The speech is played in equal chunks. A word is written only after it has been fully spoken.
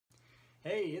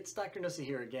Hey, it's Dr. Nussey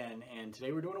here again, and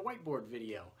today we're doing a whiteboard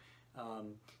video.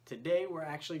 Today we're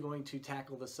actually going to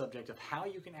tackle the subject of how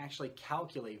you can actually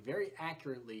calculate very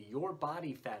accurately your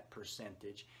body fat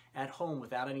percentage at home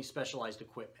without any specialized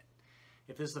equipment.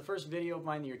 If this is the first video of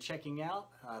mine that you're checking out,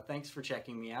 thanks for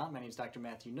checking me out. My name is Dr.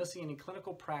 Matthew Nussey, and in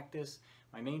clinical practice,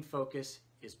 my main focus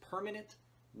is permanent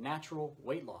natural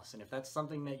weight loss. And if that's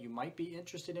something that you might be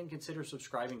interested in, consider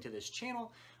subscribing to this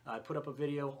channel. I put up a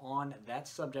video on that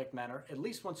subject matter at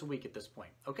least once a week at this point.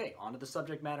 Okay, on to the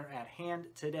subject matter at hand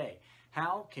today.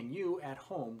 How can you at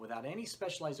home, without any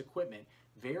specialized equipment,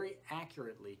 very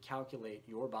accurately calculate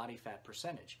your body fat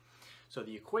percentage? So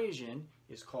the equation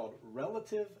is called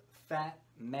relative fat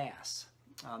mass.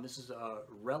 This is a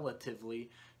relatively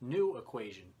new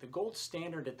equation. The gold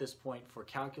standard at this point for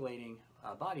calculating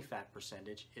body fat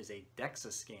percentage is a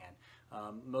DEXA scan.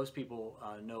 Most people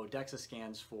know DEXA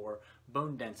scans for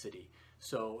bone density.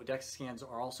 So DEXA scans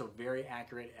are also very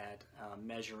accurate at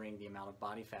measuring the amount of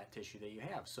body fat tissue that you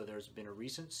have. So there's been a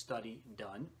recent study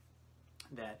done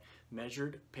that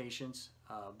measured patients'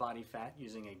 body fat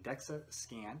using a DEXA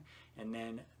scan, and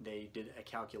then they did a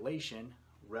calculation,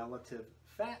 relative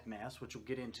fat mass, which we'll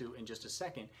get into in just a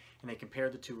second, and they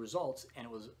compared the two results, and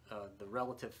it was the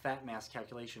relative fat mass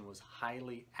calculation was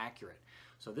highly accurate.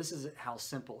 So this is how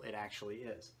simple it actually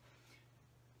is.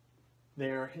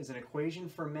 There is an equation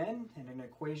for men and an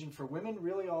equation for women.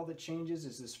 Really all that changes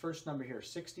is this first number here,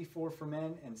 64 for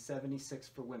men and 76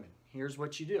 for women. Here's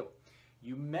what you do.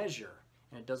 You measure,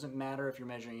 and it doesn't matter if you're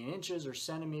measuring in inches or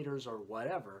centimeters or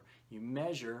whatever, you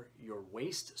measure your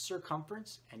waist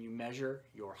circumference and you measure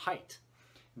your height.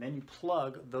 And then you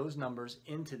plug those numbers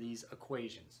into these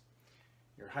equations.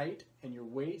 Your height and your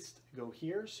waist go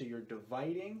here, so you're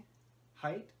dividing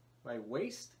height by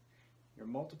waist, you're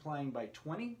multiplying by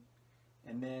 20,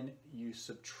 and then you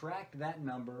subtract that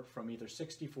number from either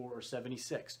 64 or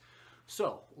 76.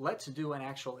 So let's do an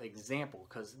actual example,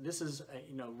 because this is,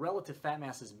 relative fat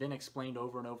mass has been explained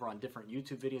over and over on different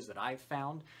YouTube videos that I've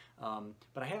found,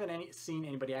 but I haven't seen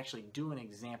anybody actually do an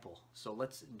example. So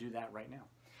let's do that right now.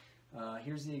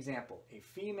 Here's the example. A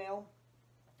female,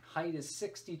 height is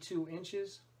 62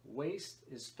 inches, waist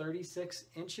is 36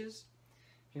 inches.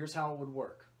 Here's how it would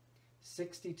work.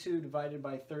 62 divided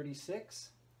by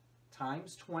 36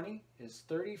 times 20 is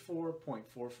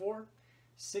 34.44.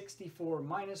 64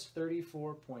 minus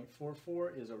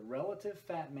 34.44 is a relative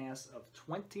fat mass of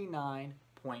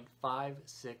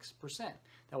 29.56%.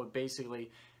 That would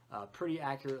basically pretty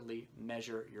accurately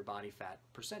measure your body fat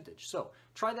percentage. So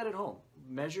try that at home.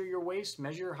 Measure your waist,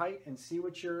 measure your height, and see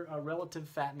what your relative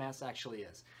fat mass actually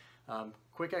is.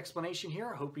 Quick explanation here.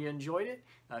 I hope you enjoyed it.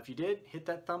 If you did, hit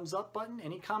that thumbs up button.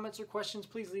 Any comments or questions,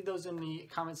 please leave those in the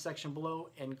comments section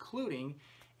below, including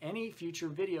any future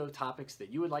video topics that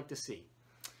you would like to see.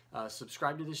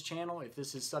 Subscribe to this channel if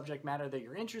this is subject matter that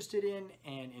you're interested in.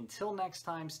 And until next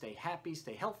time, stay happy,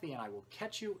 stay healthy, and I will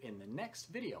catch you in the next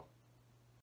video.